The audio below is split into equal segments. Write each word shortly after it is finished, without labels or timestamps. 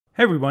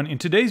Hey everyone, in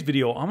today's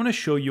video, I'm going to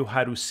show you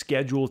how to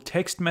schedule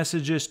text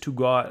messages to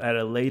go out at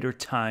a later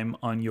time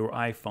on your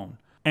iPhone.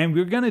 And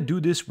we're going to do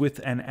this with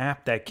an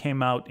app that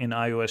came out in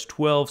iOS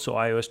 12, so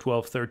iOS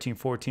 12, 13,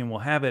 14 will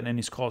have it, and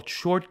it's called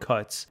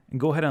Shortcuts. And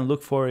go ahead and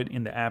look for it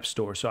in the App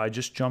Store. So I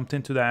just jumped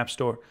into the App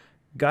Store,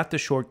 got the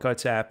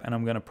Shortcuts app, and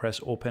I'm going to press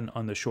open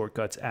on the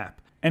Shortcuts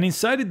app. And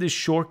inside of this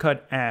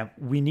Shortcut app,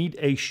 we need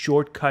a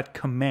shortcut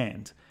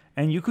command.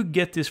 And you could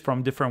get this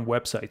from different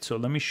websites. So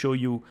let me show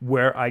you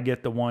where I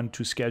get the one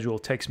to schedule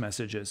text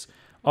messages.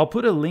 I'll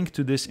put a link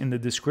to this in the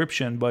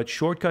description, but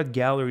Shortcut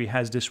Gallery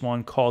has this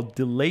one called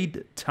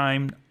Delayed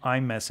Time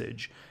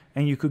iMessage.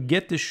 And you could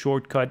get this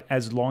shortcut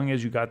as long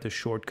as you got the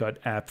Shortcut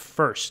app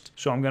first.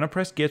 So I'm going to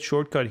press Get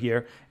Shortcut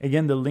here.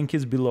 Again, the link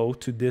is below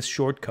to this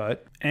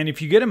shortcut. And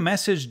if you get a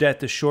message that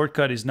the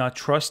shortcut is not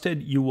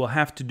trusted, you will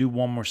have to do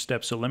one more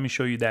step. So let me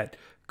show you that.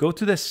 Go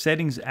to the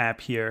Settings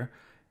app here.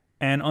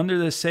 And under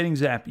the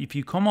Settings app, if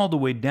you come all the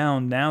way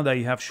down, now that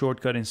you have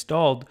Shortcut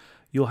installed,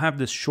 you'll have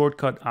this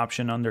shortcut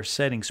option under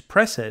Settings.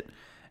 Press it,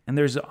 and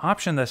there's an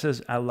option that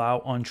says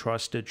Allow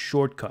Untrusted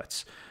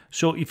Shortcuts.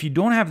 So if you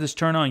don't have this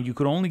turned on, you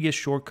could only get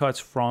shortcuts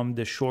from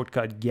the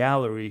Shortcut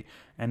Gallery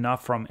and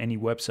not from any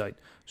website.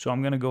 So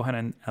I'm going to go ahead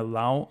and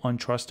Allow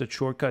Untrusted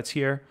Shortcuts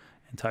here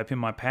and type in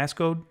my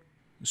passcode.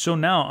 So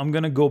now I'm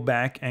going to go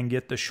back and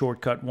get the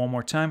shortcut one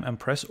more time and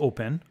press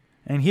Open.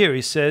 And here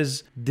it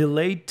says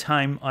Delayed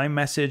Time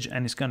iMessage,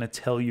 and it's going to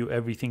tell you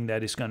everything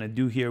that it's going to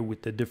do here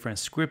with the different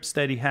scripts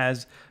that it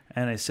has.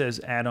 And it says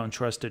Add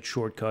Untrusted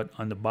Shortcut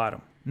on the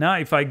bottom. Now,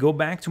 if I go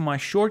back to my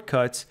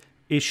shortcuts,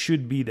 it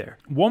should be there.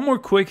 One more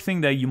quick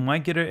thing that you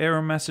might get an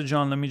error message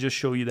on. Let me just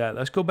show you that.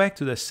 Let's go back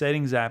to the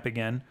Settings app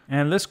again.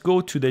 And let's go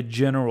to the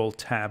General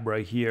tab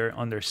right here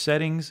under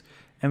Settings.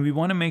 And we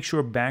want to make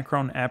sure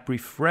Background App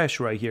Refresh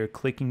right here.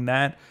 Clicking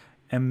that.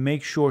 And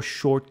make sure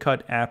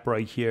Shortcut app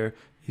right here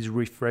is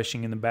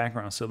refreshing in the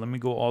background. So let me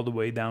go all the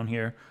way down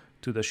here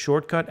to the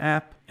Shortcut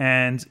app,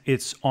 and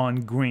it's on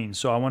green.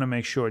 So I want to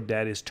make sure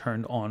that is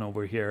turned on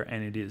over here,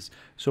 and it is.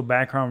 So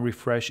background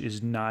refresh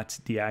is not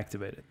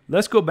deactivated.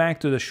 Let's go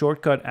back to the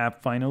Shortcut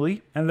app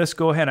finally, and let's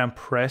go ahead and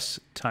press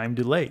time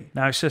delay.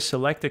 Now it says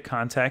select a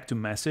contact to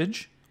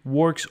message.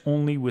 Works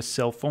only with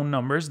cell phone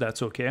numbers.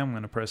 That's okay. I'm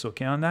going to press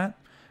OK on that.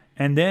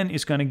 And then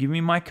it's going to give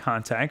me my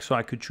contact, so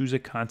I could choose a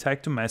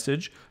contact to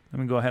message. Let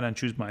me go ahead and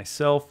choose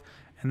myself.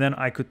 And then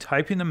I could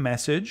type in the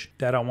message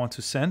that I want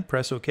to send,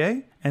 press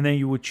OK, and then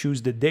you would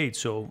choose the date.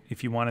 So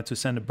if you wanted to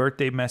send a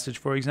birthday message,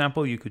 for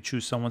example, you could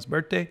choose someone's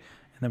birthday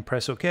and then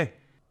press OK.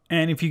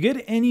 And if you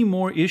get any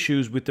more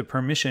issues with the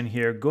permission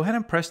here, go ahead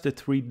and press the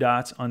three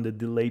dots on the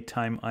Delayed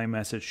Time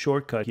iMessage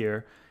shortcut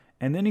here.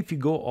 And then if you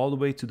go all the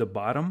way to the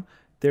bottom,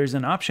 there's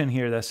an option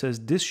here that says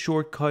this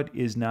shortcut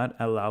is not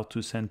allowed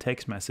to send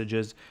text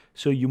messages.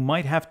 So you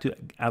might have to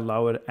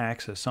allow it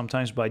access.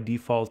 Sometimes by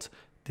default,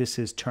 this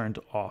is turned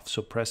off.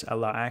 So press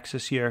Allow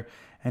Access here,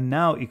 and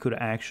now it could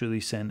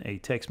actually send a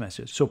text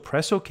message. So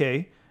press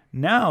OK.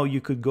 Now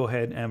you could go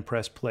ahead and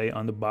press play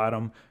on the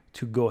bottom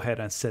to go ahead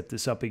and set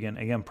this up again.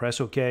 Again, press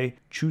OK.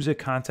 Choose a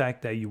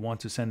contact that you want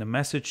to send a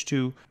message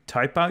to.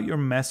 Type out your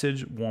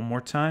message one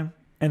more time.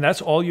 And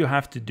that's all you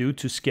have to do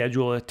to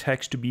schedule a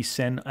text to be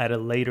sent at a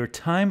later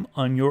time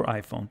on your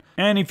iPhone.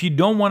 And if you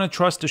don't want to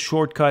trust the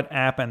Shortcut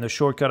app and the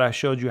shortcut I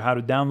showed you how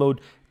to download,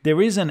 there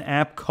is an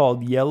app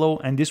called Yello,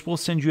 and this will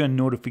send you a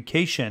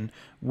notification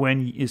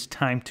when it's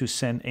time to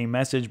send a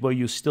message, but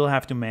you still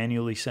have to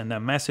manually send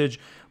that message.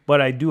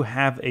 But I do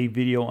have a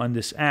video on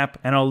this app,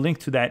 and I'll link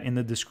to that in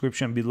the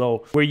description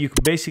below, where you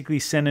can basically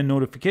send a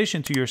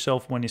notification to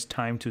yourself when it's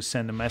time to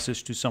send a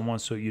message to someone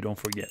so you don't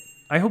forget.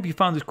 I hope you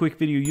found this quick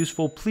video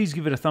useful. Please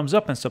give it a thumbs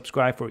up and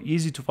subscribe for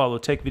easy to follow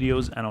tech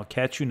videos, and I'll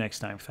catch you next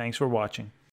time. Thanks for watching.